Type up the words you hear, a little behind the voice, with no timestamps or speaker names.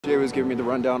Jay was giving me the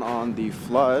rundown on the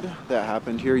flood that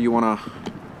happened here. You wanna?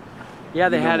 Yeah,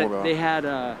 they had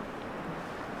a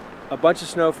bunch of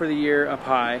snow for the year up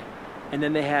high, and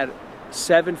then they had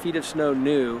 7 feet of snow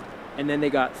new, and then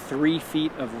they got 3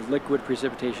 feet of liquid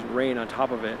precipitation rain on top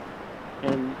of it.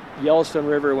 And Yellowstone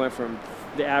River went from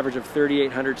the average of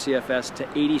 3,800 CFS to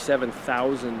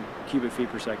 87,000 cubic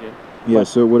feet per second. Yeah,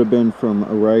 so it would have been from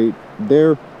right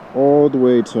there all the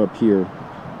way to up here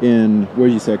in, what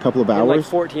did you say, a couple of hours? In like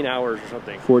 14 hours or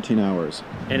something. 14 hours.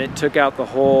 And it took out the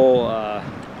whole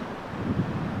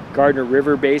Gardner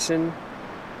River Basin,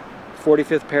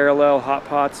 45th parallel, hot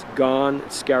pots, gone,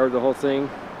 it scoured the whole thing.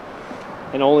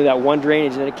 And only that one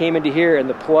drainage, and then it came into here, and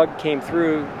the plug came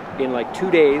through in like 2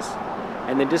 days,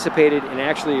 and then dissipated. And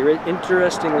actually,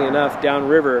 interestingly enough,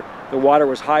 downriver, the water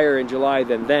was higher in July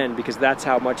than then, because that's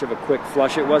how much of a quick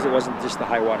flush it was. It wasn't just the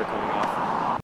high water coming off.